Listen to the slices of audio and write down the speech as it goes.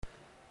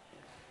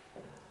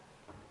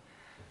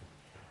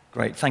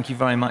Great, thank you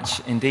very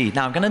much indeed.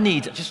 Now I'm going to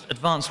need, just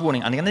advance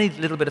warning, I'm going to need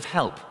a little bit of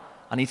help.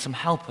 I need some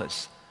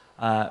helpers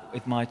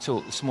with my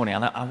talk this morning.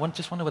 And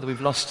just wonder whether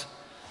we've lost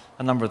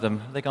a number of them.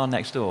 Have they gone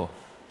next door?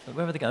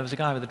 Where have they gone? There was a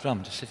guy with a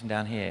drum just sitting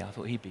down here. I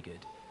thought he'd be good.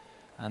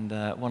 And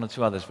one or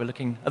two others. We're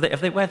looking, where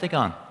have they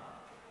gone?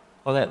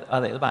 Oh,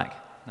 are they at the back?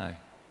 No.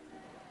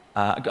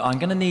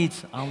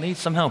 I'll need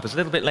some helpers a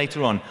little bit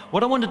later on.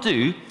 What I want to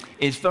do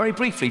is very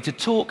briefly to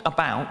talk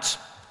about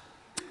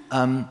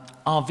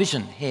our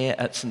vision here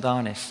at St.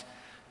 Darnis.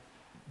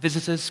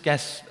 Visitors,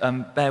 guests,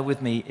 bear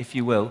with me if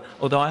you will,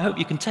 although I hope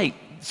you can take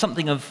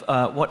something of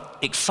what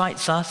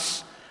excites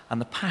us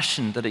and the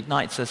passion that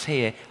ignites us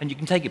here, and you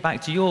can take it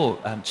back to your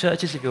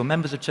churches, if you're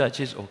members of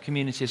churches or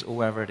communities or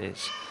wherever it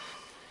is.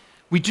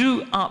 We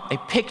drew up a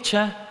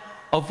picture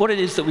of what it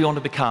is that we want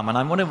to become, and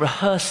I want to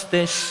rehearse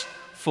this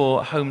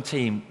for home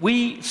team.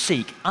 We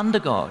seek, under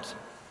God,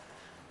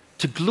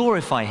 to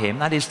glorify him,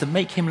 that is, to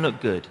make him look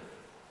good,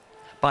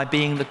 by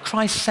being the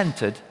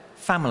Christ-centered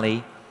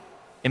family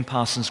in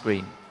Parsons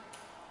Green.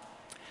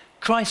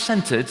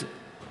 Christ-centered,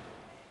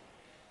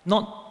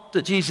 not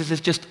that Jesus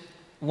is just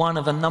one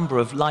of a number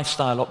of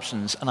lifestyle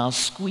options, and I'll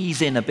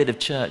squeeze in a bit of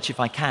church if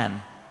I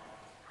can,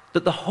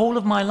 that the whole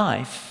of my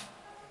life,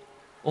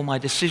 all my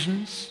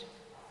decisions,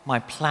 my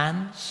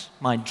plans,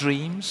 my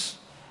dreams,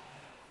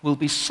 will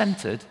be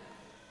centered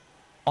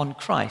on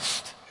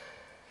Christ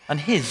and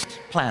his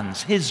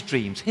plans, his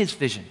dreams, his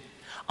vision.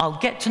 I'll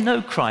get to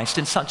know Christ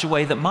in such a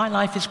way that my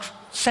life is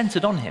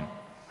centered on him.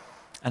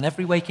 And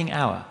every waking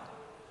hour,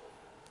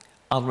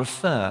 I'll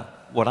refer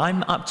what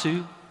I'm up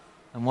to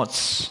and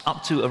what's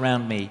up to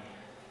around me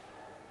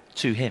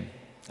to him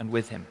and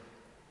with him.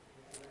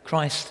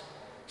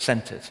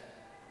 Christ-centered.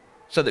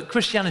 So that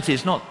Christianity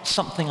is not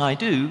something I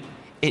do,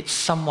 it's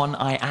someone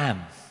I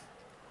am.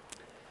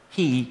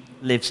 He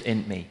lives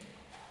in me.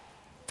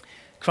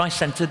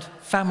 Christ-centered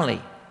family.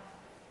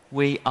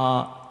 We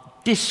are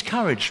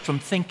discouraged from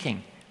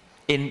thinking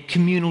in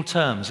communal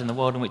terms in the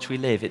world in which we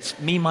live. It's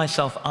me,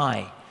 myself,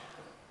 I.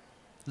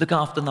 Look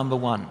after number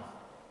one.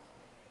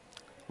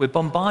 We're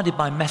bombarded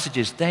by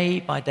messages day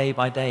by day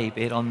by day,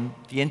 be it on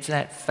the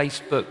internet,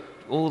 Facebook,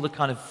 all the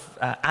kind of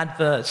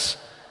adverts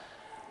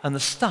and the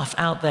stuff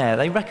out there.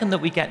 They reckon that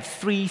we get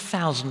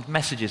 3,000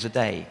 messages a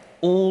day,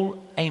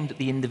 all aimed at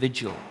the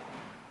individual.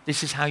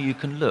 This is how you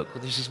can look, or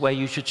this is where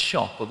you should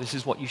shop, or this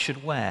is what you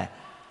should wear,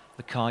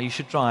 the car you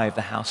should drive,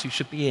 the house you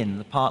should be in,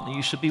 the partner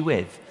you should be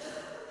with.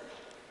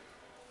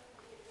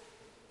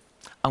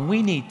 And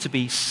we need to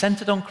be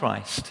centered on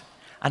Christ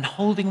and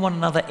holding one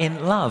another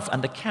in love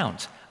and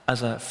account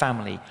as a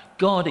family.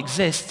 God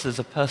exists as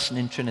a person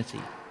in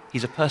Trinity.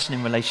 He's a person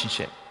in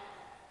relationship.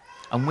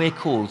 And we're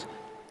called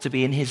to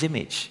be in his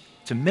image,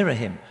 to mirror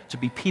him, to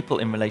be people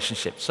in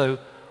relationship. So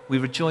we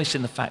rejoice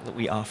in the fact that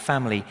we are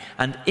family.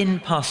 And in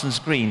Parsons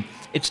Green,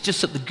 it's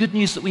just that the good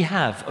news that we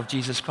have of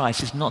Jesus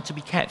Christ is not to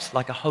be kept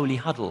like a holy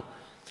huddle.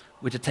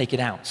 We're to take it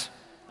out.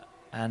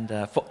 And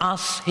for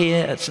us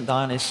here at St.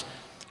 Darnis,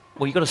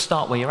 well, you've got to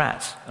start where you're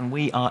at. And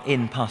we are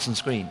in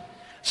Parsons Green.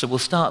 So we'll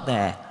start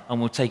there and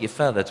we'll take it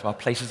further to our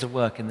places of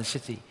work in the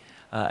city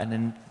and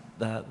in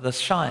the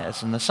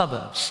shires and the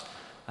suburbs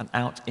and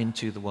out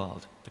into the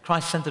world. The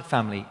Christ-centered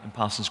family in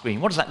Parsons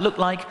Green. What does that look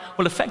like?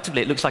 Well,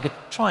 effectively, it looks like a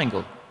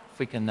triangle. If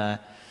we can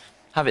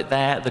have it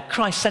there. The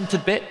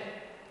Christ-centered bit,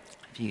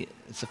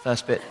 it's the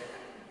first bit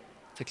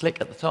to click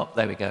at the top.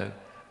 There we go.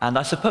 And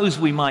I suppose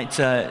we might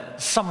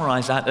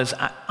summarize that as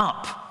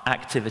up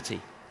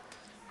activity.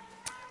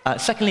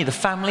 Secondly, the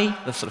family,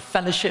 the sort of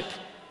fellowship.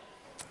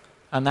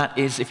 And that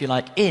is, if you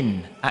like,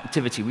 in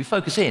activity. We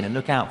focus in and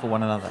look out for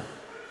one another.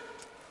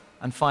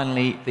 And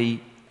finally,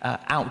 the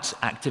out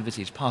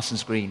activities,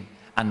 Parsons Green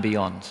and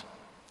beyond.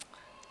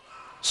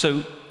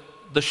 So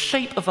the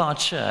shape of our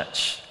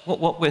church,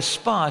 what we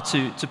aspire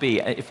to be,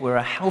 if we're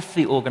a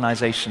healthy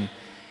organization,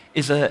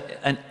 is a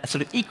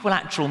sort of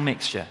equilateral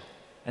mixture,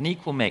 an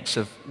equal mix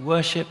of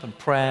worship and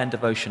prayer and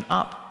devotion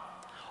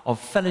up, of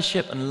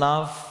fellowship and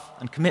love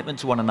and commitment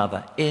to one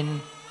another in,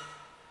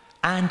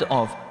 and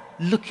of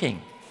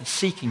looking and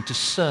seeking to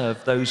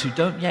serve those who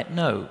don't yet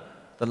know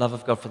the love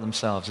of God for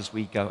themselves as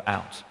we go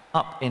out.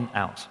 Up, in,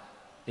 out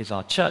is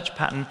our church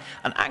pattern.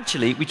 And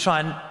actually, we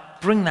try and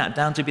bring that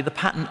down to be the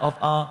pattern of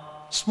our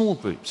small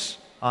groups,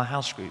 our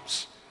house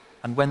groups.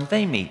 And when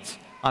they meet,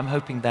 I'm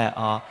hoping there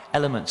are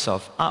elements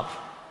of up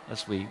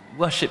as we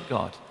worship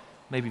God,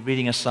 maybe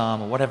reading a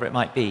psalm or whatever it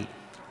might be,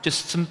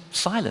 just some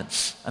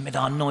silence amid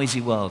our noisy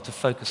world to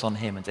focus on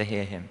him and to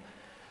hear him.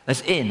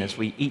 There's in as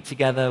we eat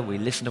together, we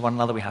listen to one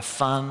another, we have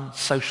fun,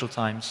 social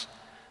times.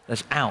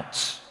 There's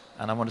out,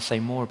 and I want to say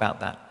more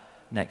about that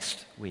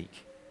next week.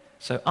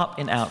 So up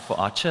and out for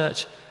our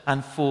church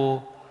and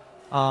for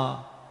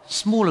our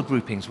smaller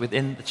groupings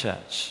within the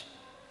church,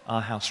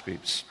 our house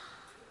groups.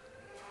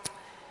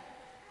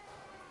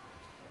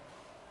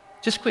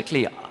 Just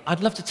quickly,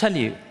 I'd love to tell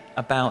you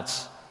about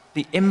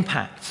the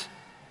impact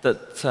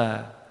that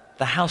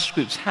the house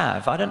groups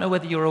have. I don't know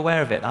whether you're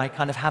aware of it. I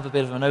kind of have a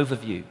bit of an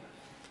overview.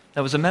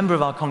 There was a member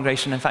of our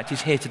congregation, in fact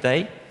he's here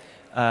today,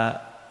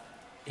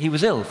 he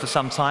was ill for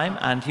some time,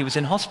 and he was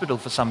in hospital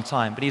for some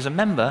time, but he's a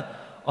member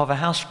of a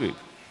house group.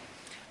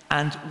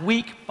 And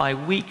week by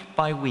week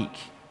by week,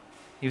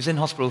 he was in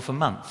hospital for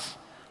months.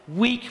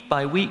 Week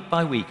by week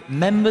by week,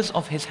 members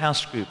of his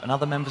house group, and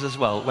other members as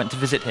well, went to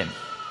visit him,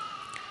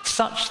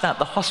 such that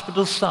the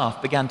hospital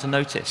staff began to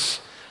notice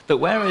that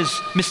whereas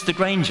Mr.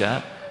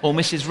 Granger or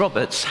Mrs.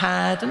 Roberts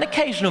had an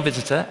occasional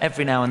visitor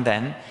every now and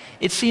then,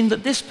 it seemed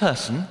that this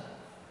person,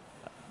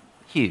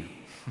 Hugh,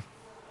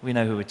 we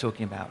know who we're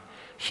talking about,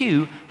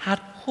 Hugh had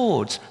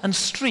hordes and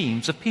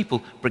streams of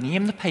people bringing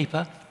him the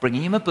paper,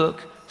 bringing him a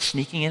book,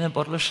 sneaking in a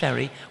bottle of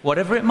sherry,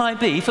 whatever it might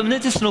be, for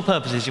medicinal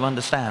purposes, you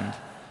understand.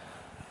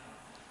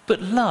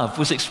 But love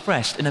was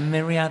expressed in a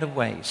myriad of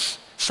ways,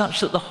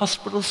 such that the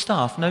hospital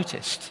staff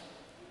noticed.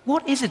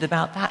 What is it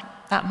about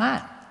that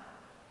man?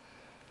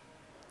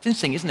 It's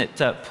interesting, isn't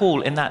it?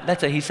 Paul, in that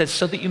letter, he says,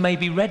 so that you may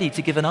be ready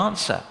to give an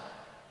answer,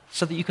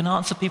 so that you can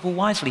answer people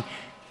wisely.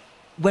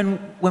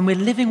 When we're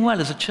living well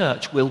as a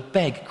church, we'll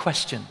beg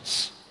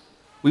questions.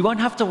 We won't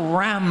have to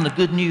ram the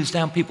good news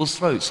down people's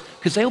throats,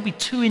 because they'll be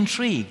too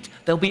intrigued.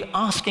 They'll be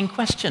asking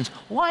questions.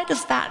 Why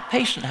does that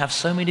patient have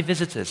so many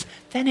visitors?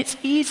 Then it's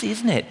easy,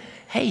 isn't it?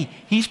 Hey,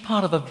 he's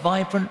part of a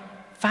vibrant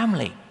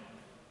family.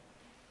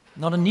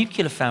 Not a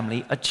nuclear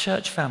family, a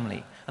church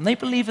family. And they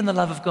believe in the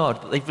love of God,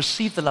 but they've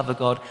received the love of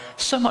God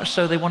so much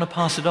so they want to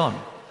pass it on.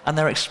 And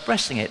they're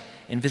expressing it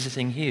in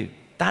visiting Hugh.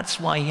 That's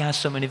why he has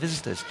so many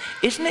visitors.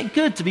 Isn't it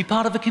good to be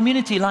part of a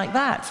community like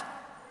that?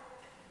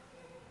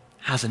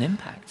 Has an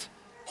impact.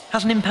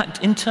 Has an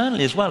impact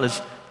internally as well,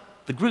 as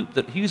the group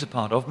that Hugh's a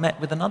part of met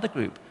with another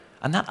group.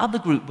 And that other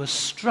group was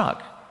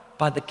struck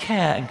by the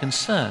care and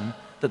concern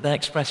that they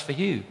expressed for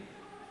Hugh.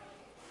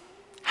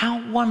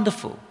 How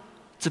wonderful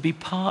to be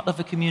part of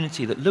a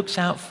community that looks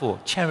out for,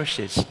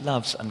 cherishes,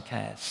 loves and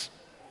cares.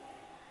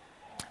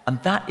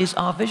 And that is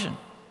our vision.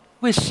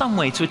 We're some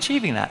way to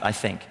achieving that, I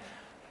think.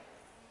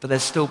 But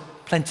there's still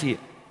plenty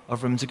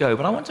of room to go.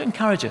 But I want to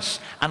encourage us,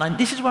 and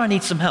this is where I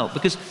need some help,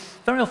 because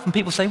very often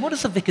people say, what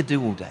does a vicar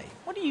do all day?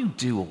 What do you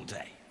do all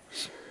day?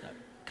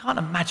 Can't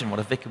imagine what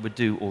a vicar would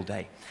do all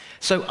day.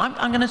 So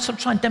I'm going to sort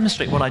of try and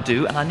demonstrate what I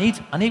do, and I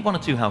need one or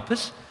two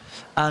helpers.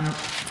 Have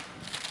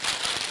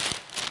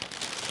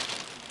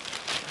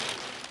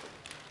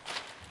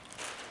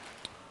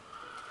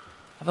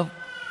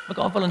I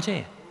got a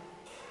volunteer?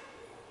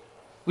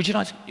 Would you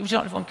like to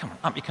come on,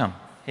 up you come.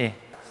 Here.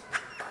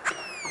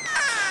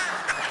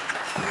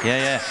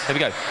 Yeah, here we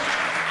go.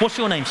 What's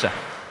your name, sir?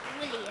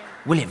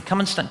 William, come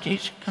and stand. Can you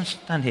come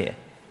stand here?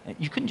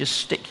 You couldn't just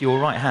stick your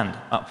right hand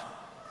up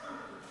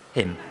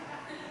him.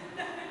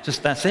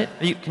 Just, that's it?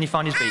 Can you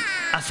find his beat?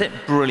 That's it,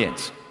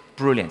 brilliant,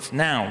 brilliant.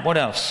 Now, what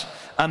else?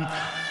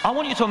 I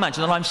want you to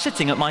imagine that I'm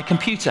sitting at my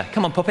computer.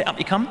 Come on, pop it up,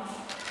 you come.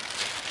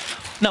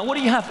 Now, what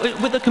do you have,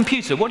 with a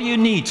computer, what do you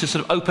need to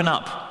sort of open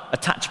up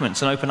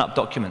attachments and open up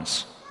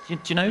documents? Do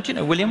you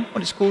know, William,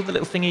 what it's called, the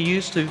little thing you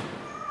use to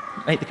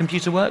make the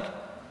computer work?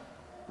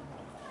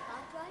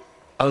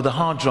 Oh, the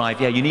hard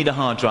drive. Yeah, you need a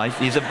hard drive.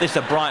 This is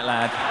a bright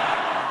lad.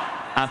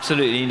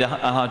 Absolutely need a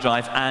hard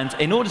drive. And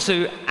in order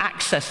to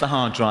access the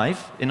hard drive,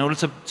 in order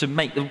to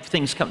make the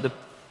things come, the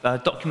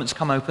documents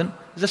come open,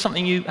 is there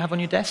something you have on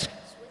your desk?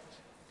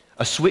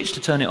 A switch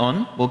to turn it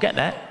on. We'll get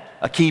there.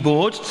 A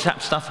keyboard to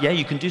tap stuff. Yeah,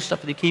 you can do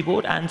stuff with your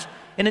keyboard. And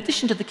in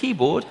addition to the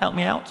keyboard, help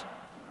me out.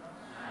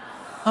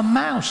 A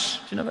mouse.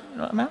 Do you know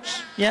what a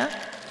mouse? Yeah?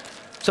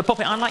 So,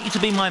 Poppy, I'd like you to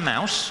be my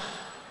mouse.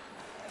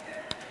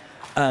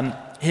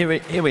 Here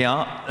we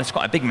are. It's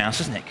quite a big mouse,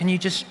 isn't it? Can you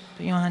just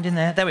put your hand in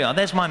there? There we are.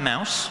 There's my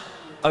mouse.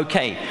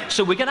 Okay,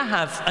 so we're going to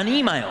have an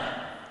email.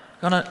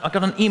 I've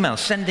got an email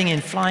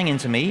flying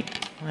into me.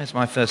 Where's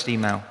my first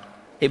email?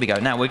 Here we go.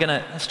 Now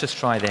let's just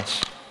try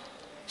this.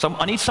 So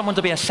I need someone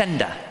to be a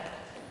sender.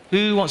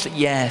 Who wants it?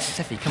 Yes,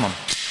 Seffi, come on.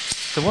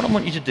 So what I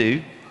want you to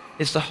do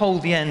is to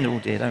hold the end. Oh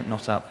dear, don't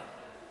knot up.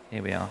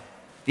 Here we are.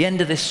 The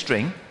end of this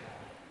string.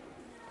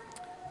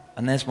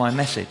 And there's my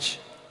message.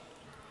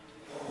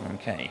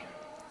 Okay.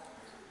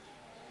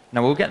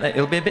 Now we'll get there.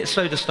 It'll be a bit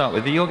slow to start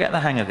with, but you'll get the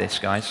hang of this,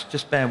 guys.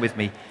 Just bear with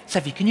me.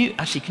 Seffi,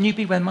 can you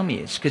be where Mummy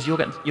is? Because you're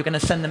going to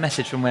send the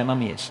message from where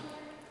Mummy is.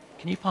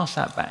 Can you pass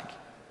that back?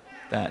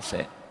 That's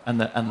it.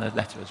 And the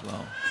letter as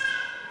well.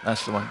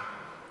 That's the one.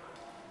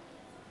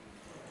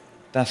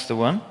 That's the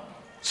one.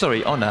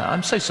 Sorry, Honor.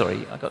 I'm so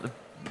sorry. I got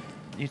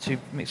you two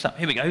mixed up.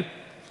 Here we go.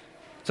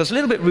 So it's a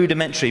little bit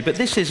rudimentary, but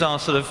this is our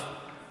sort of.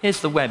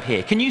 Here's the web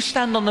here. Can you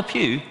stand on the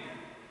pew?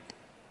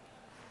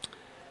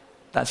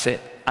 That's it.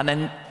 And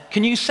then.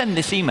 Can you send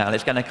this email?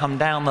 It's going to come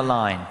down the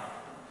line.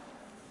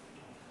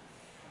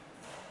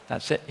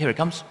 That's it. Here it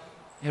comes.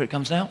 Here it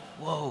comes now.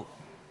 Whoa.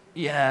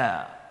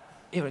 Yeah.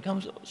 Here it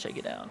comes. Oh, shake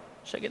it down.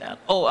 Shake it down.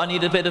 Oh, I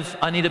need a bit of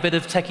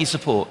techie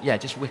support. Yeah,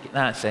 just wicked.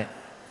 That's it.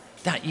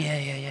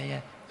 Yeah.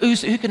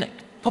 Who can?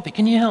 Poppy,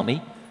 can you help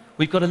me?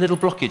 We've got a little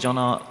blockage on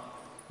our.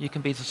 You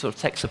can be the sort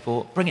of tech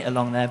support. Bring it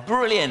along there.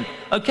 Brilliant.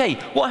 Okay.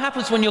 What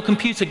happens when your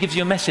computer gives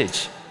you a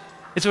message?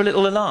 Is there a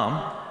little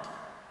alarm?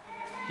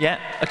 Yeah.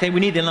 Okay.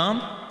 We need the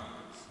alarm.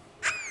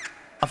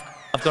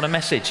 I've got a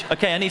message.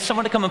 Okay, I need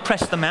someone to come and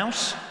press the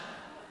mouse.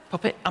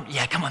 Pop it up.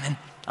 Yeah, come on then.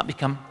 Up you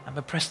come.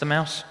 And press the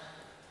mouse.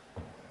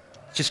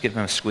 Just give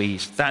them a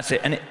squeeze. That's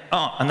it. And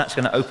that's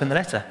going to open the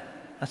letter.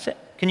 That's it.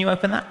 Can you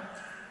open that?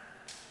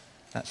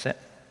 That's it.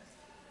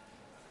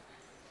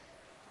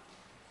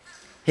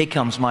 Here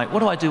comes my, what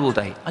do I do all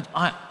day?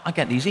 I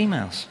get these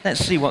emails. Let's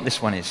see what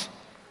this one is.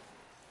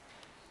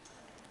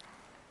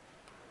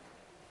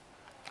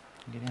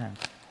 Give your hand.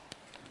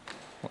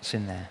 What's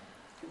in there?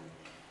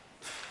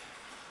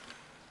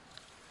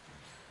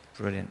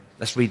 Brilliant.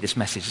 Let's read this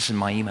message. This is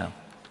my email.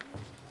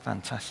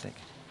 Fantastic.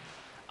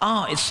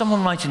 It's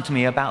someone writing to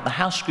me about the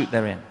house group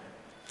they're in.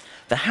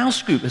 The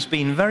house group has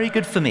been very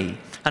good for me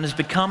and has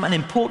become an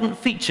important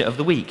feature of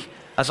the week,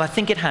 as I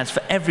think it has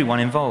for everyone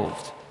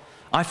involved.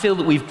 I feel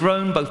that we've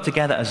grown both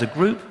together as a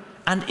group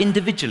and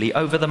individually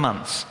over the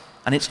months,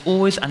 and it's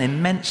always an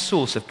immense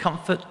source of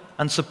comfort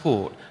and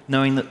support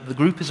knowing that the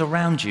group is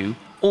around you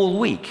all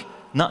week,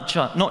 not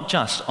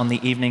just on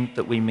the evening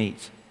that we meet.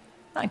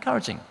 Isn't that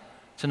encouraging?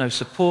 To know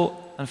support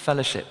and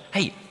fellowship.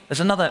 Hey,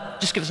 there's another,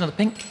 just give us another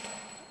pink.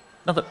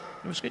 Another,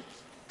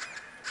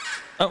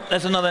 oh,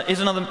 here's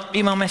another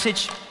email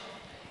message.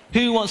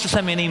 Who wants to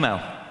send me an email?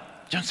 Do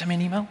you want to send me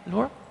an email,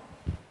 Laura?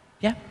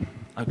 Yeah?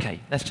 Okay,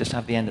 let's just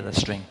have the end of the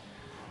string.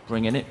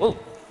 Bring it in. Oh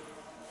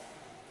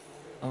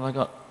my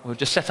God. We'll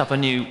just set up a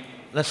new,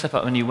 let's set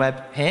up a new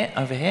web here,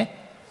 over here.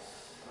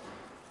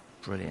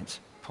 Brilliant.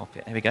 Pop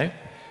it. Here we go. Do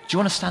you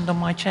want to stand on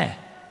my chair?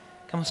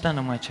 Come and stand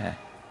on my chair.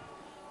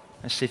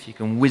 Let's see if you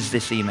can whiz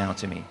this email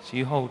to me. So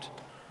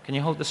can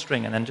you hold the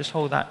string and then just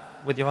hold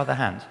that with your other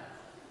hand?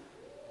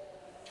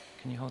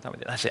 Can you hold that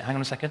with it? That's it. Hang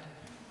on a second.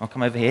 I'll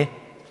come over here.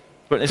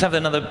 But let's have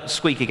another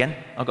squeak again.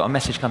 I've got a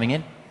message coming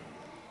in.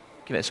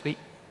 Give it a squeak.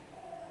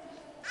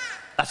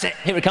 That's it.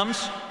 Here it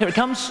comes. Here it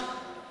comes.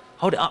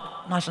 Hold it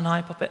up nice and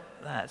high. Pop it.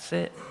 That's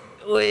it.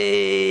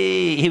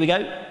 Whee! Here we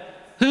go.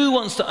 Who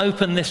wants to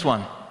open this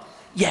one?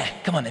 Yeah,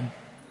 come on then.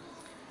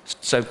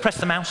 So press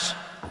the mouse.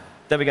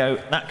 There we go.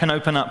 That can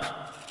open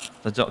up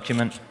the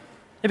document.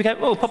 Here we go.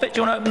 Oh, pop it.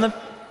 Do you want to open the...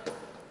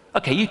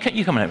 Okay, you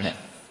come and open it.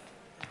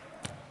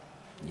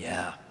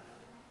 Yeah.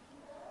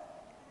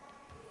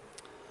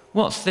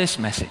 What's this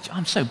message?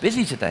 I'm so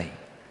busy today.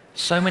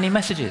 So many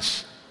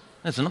messages.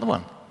 There's another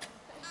one.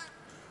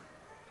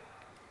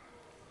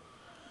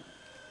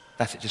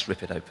 That's it. Just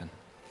rip it open.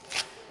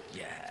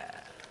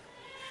 Yeah.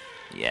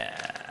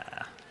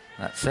 Yeah.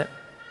 That's it.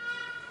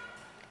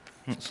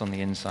 What's on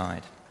the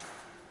inside?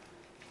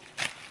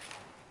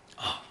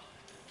 Oh,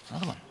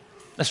 another one.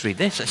 Let's read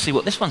this. Let's see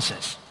what this one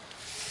says.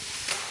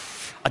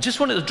 I just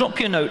wanted to drop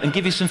you a note and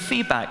give you some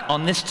feedback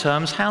on this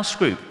term's house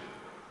group.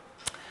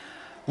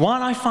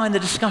 While I find the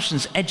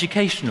discussions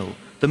educational,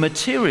 the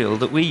material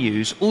that we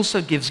use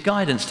also gives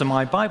guidance to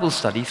my Bible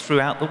study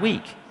throughout the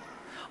week.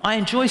 I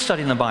enjoy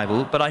studying the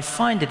Bible, but I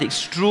find it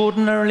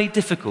extraordinarily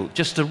difficult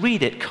just to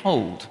read it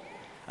cold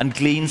and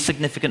glean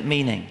significant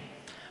meaning.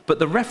 But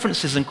the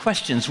references and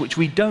questions which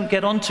we don't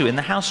get onto in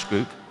the house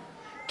group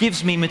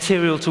gives me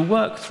material to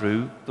work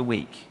through the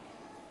week.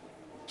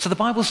 So the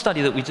Bible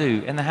study that we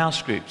do in the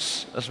house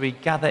groups as we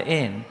gather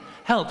in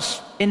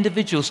helps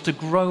individuals to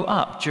grow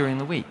up during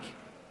the week.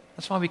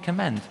 That's why we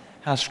commend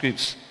house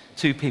groups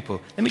to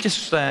people. Let me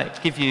just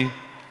give you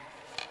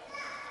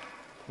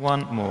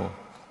one more.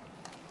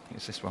 I think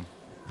it's this one.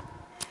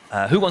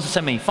 Who wants to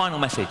send me final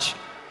message?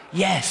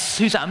 Yes.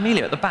 Who's that?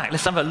 Amelia at the back.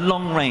 Let's have a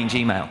long-range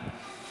email.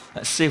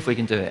 Let's see if we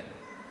can do it.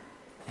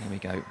 Here we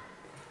go.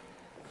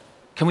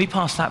 Can we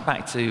pass that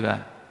back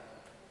to...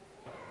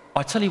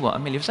 I tell you what,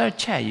 Amelia, is there a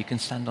chair you can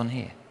stand on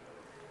here?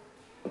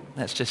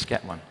 Let's just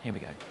get one. Here we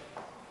go.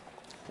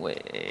 Whee.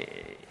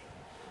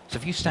 So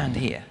if you stand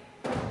here,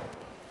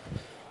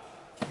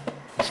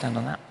 stand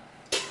on that.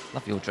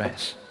 Love your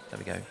dress. There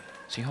we go.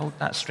 So you hold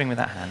that string with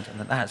that hand, and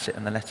then that's it,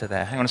 and the letter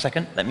there. Hang on a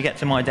second. Let me get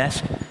to my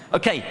desk.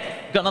 Okay,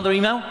 got another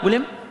email,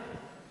 William?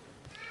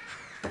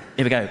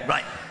 Here we go.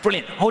 Right,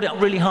 brilliant. Hold it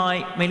up really high,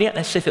 Amelia.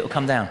 Let's see if it'll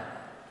come down.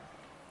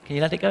 Can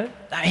you let it go?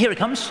 Here it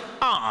comes.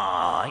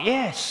 Ah,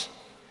 yes.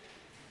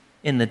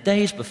 In the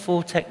days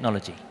before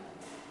technology.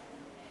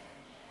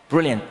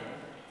 Brilliant.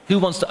 Who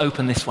wants to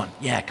open this one?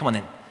 Yeah, come on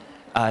in.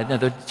 No,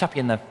 the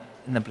chappie in the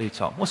blue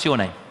top. What's your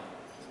name?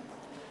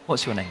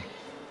 What's your name?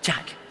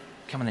 Jack.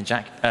 Come on in,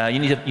 Jack. You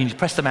need to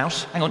press the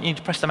mouse. Hang on, you need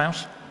to press the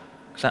mouse,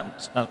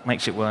 because that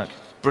makes it work.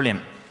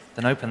 Brilliant.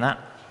 Then open that.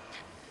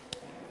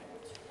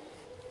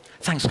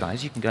 Thanks,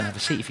 guys. You can go and have a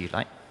seat if you'd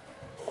like.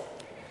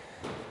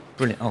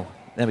 Brilliant. Oh,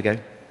 there we go.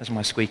 There's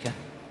my squeaker.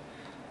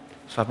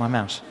 So I have my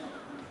mouse.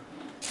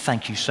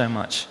 Thank you so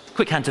much.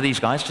 Quick hand to these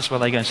guys, just while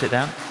they go and sit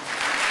down.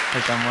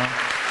 They've done well.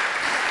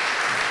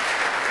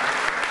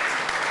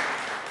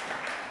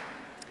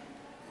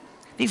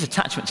 These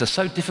attachments are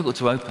so difficult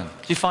to open.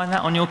 Do you find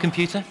that on your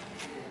computer?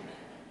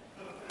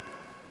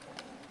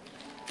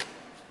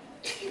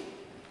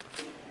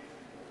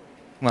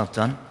 Well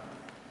done.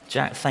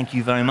 Jack, thank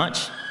you very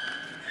much.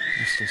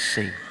 Let's just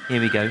see.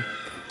 Here we go.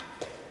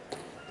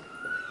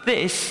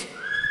 This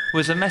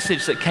was a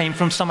message that came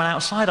from someone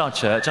outside our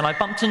church, and I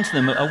bumped into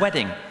them at a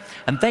wedding.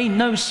 And they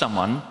know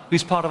someone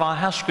who's part of our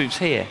house groups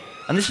here.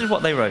 And this is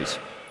what they wrote.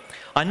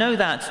 I know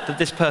that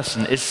this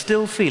person is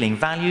still feeling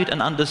valued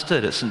and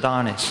understood at St.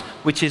 Dionis,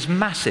 which is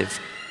massive.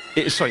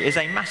 Is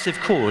a massive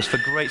cause for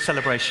great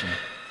celebration.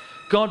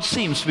 God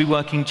seems to be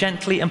working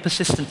gently and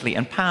persistently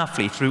and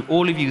powerfully through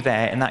all of you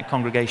there in that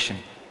congregation.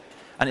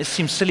 And it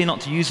seems silly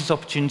not to use this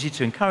opportunity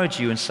to encourage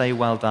you and say,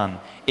 well done.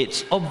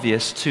 It's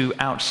obvious to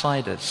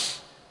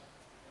outsiders.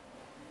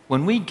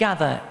 When we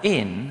gather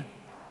in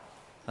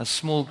as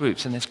small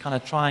groups in this kind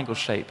of triangle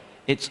shape,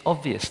 it's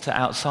obvious to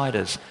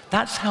outsiders.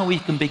 That's how we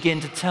can begin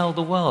to tell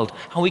the world,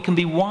 how we can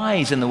be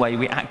wise in the way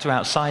we act to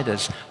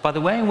outsiders, by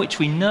the way in which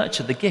we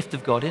nurture the gift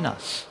of God in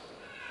us.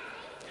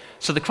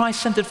 So the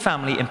Christ-centered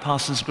family in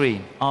Parsons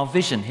Green, our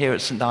vision here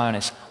at St.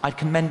 Dionis, I'd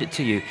commend it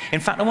to you. In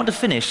fact, I want to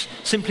finish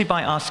simply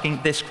by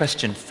asking this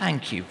question.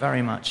 Thank you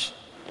very much.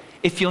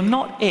 If you're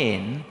not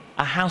in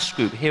a house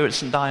group here at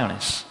St.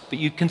 Dionis, but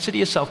you consider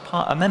yourself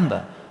a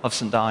member of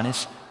St.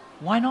 Dionis,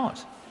 why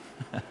not?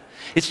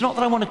 It's not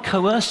that I want to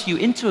coerce you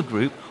into a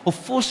group or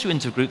force you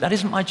into a group. That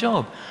isn't my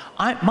job.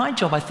 My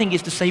job, I think,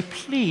 is to say,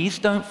 please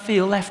don't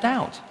feel left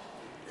out.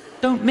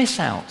 Don't miss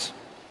out.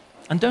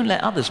 And don't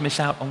let others miss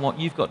out on what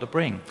you've got to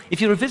bring.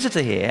 If you're a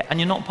visitor here and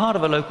you're not part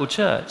of a local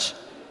church,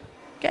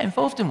 get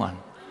involved in one.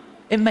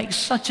 It makes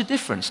such a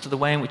difference to the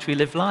way in which we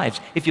live lives.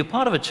 If you're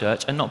part of a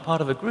church and not part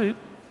of a group,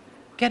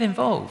 get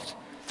involved.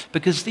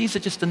 Because these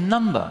are just a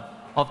number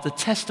of the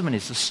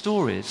testimonies, the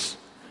stories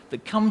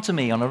that come to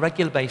me on a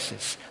regular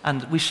basis,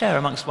 and we share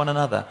amongst one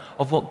another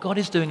of what God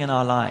is doing in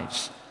our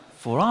lives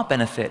for our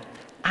benefit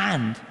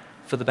and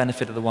for the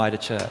benefit of the wider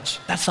church.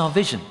 That's our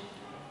vision.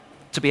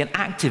 To be an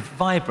active,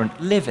 vibrant,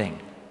 living,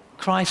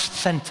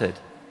 Christ-centered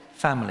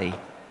family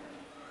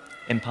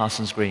in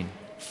Parsons Green.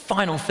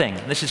 Final thing,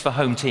 and this is for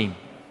home team.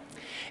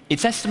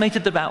 It's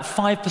estimated that about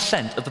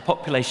 5% of the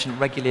population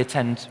regularly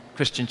attend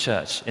Christian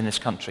church in this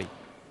country.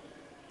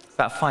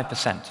 About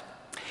 5%.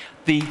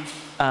 The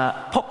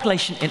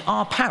population in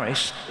our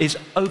parish is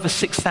over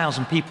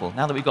 6,000 people.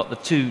 Now that we've got the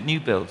 2 new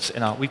builds,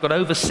 we've got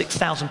over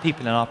 6,000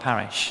 people in our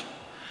parish.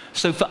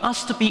 So for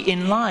us to be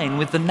in line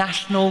with the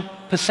national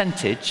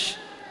percentage,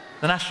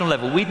 the national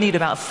level, we'd need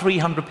about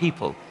 300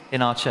 people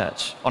in our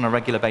church on a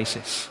regular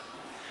basis.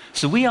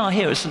 So we are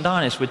here at St.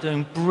 Dionis, we're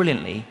doing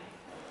brilliantly,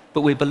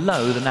 but we're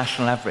below the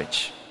national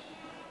average.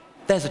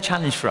 There's a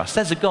challenge for us.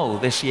 There's a goal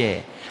this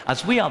year.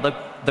 As we are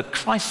the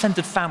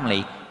Christ-centered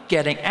family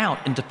getting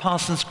out into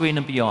Parsons Green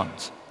and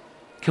beyond,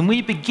 can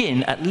we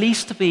begin at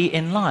least to be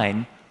in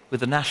line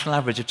with the national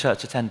average of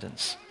church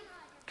attendance?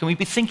 Can we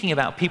be thinking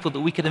about people that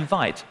we could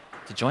invite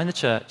to join the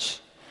church,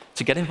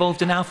 to get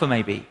involved in Alpha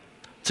maybe,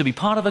 to be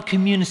part of a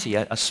community,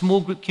 a small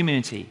group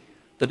community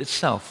that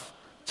itself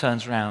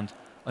turns around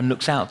and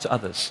looks out to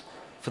others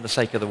for the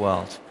sake of the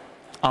world.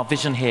 Our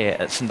vision here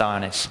at St.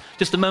 Dionis.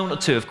 Just a moment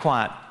or two of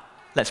quiet.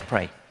 Let's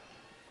pray.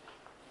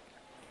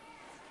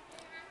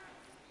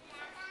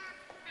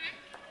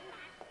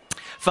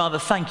 Father,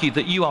 thank you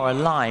that you are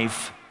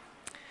alive.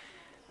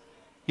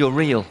 You're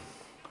real.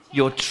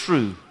 You're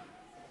true.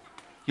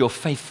 You're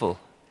faithful.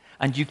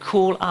 And you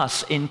call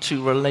us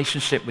into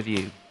relationship with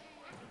you.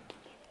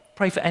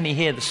 Pray for any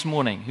here this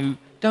morning who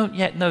don't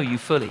yet know you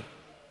fully.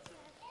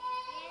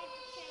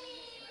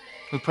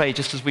 We pray,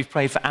 just as we've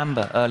prayed for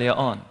Amber earlier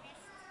on,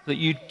 that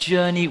you'd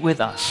journey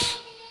with us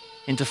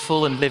into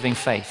full and living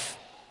faith,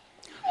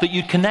 that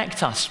you'd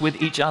connect us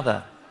with each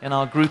other in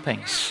our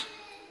groupings,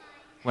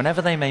 whenever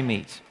they may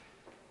meet,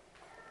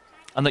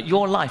 and that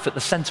your life at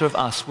the center of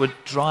us would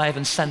drive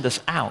and send us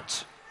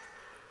out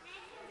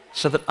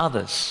so that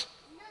others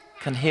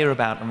can hear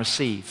about and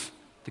receive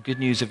the good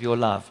news of your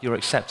love, your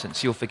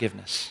acceptance, your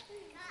forgiveness.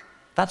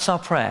 That's our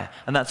prayer,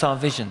 and that's our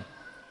vision.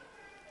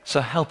 So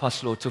help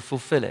us, Lord, to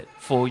fulfill it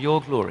for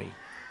your glory.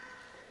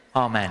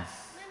 Amen.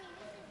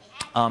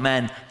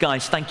 Amen.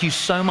 Guys, thank you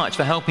so much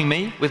for helping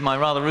me with my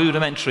rather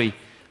rudimentary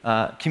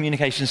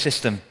communication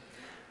system.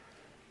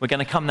 We're going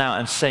to come now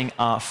and sing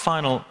our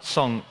final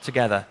song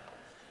together.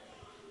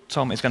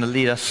 Tom is going to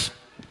lead us.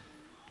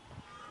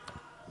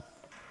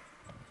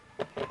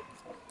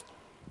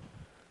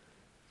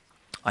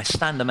 I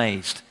stand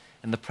amazed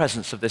in the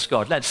presence of this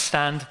God. Let's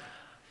stand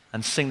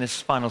and sing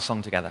this final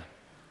song together.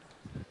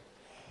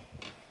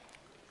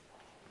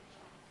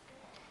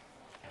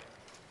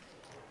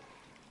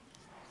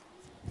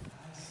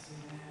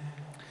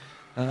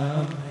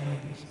 Amazed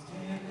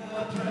in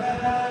the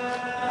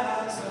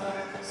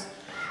presence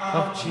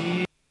of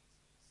Jesus.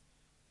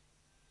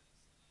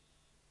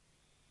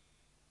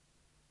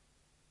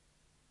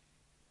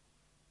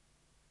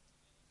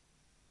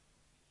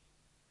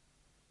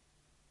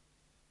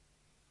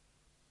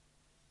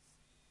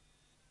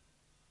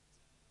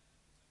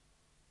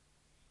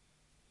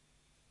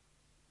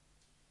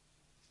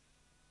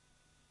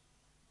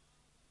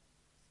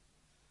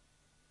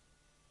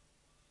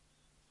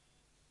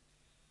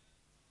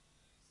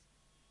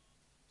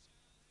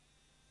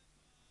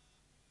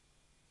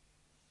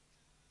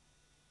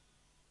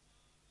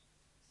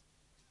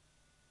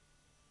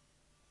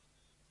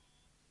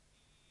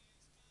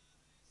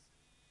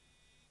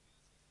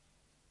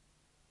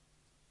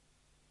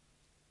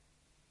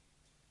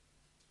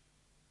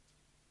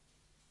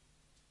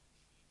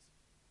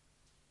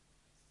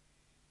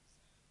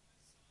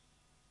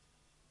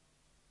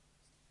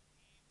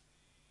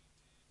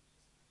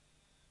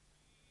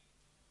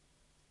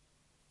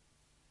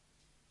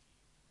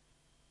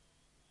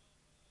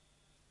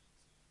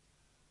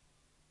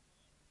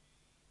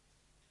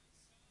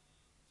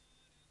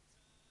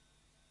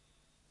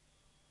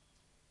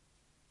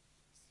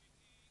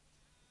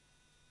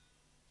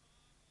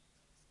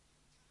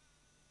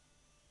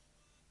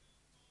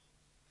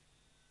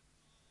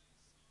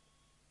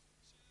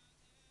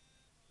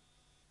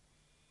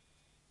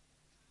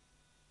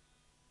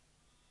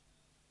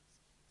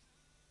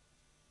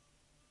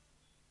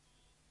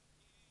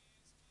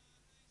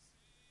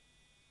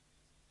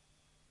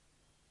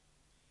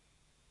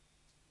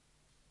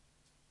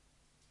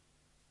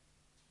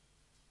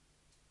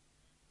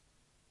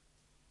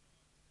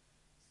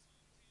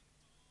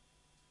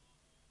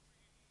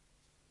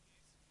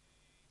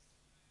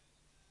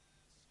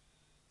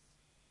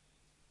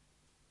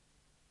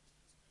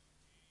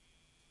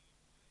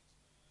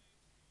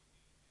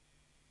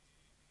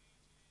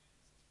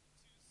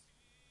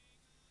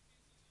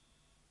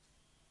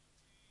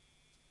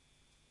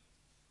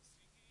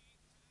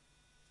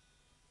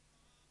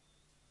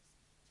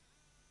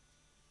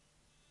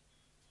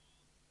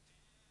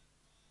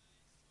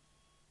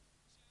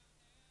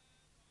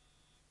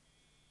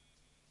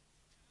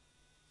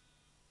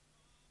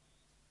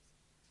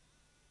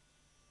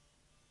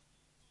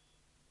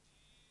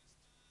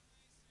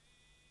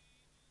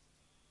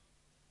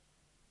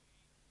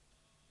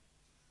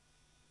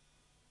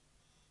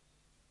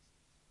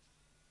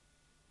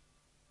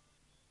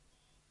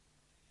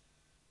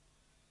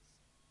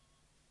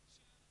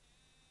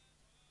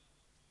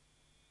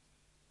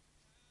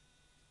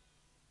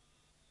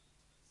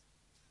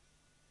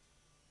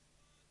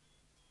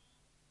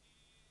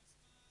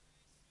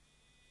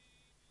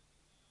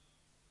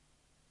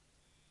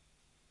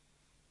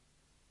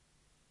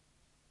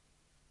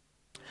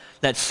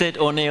 Let's sit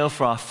or kneel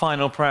for our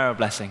final prayer of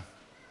blessing.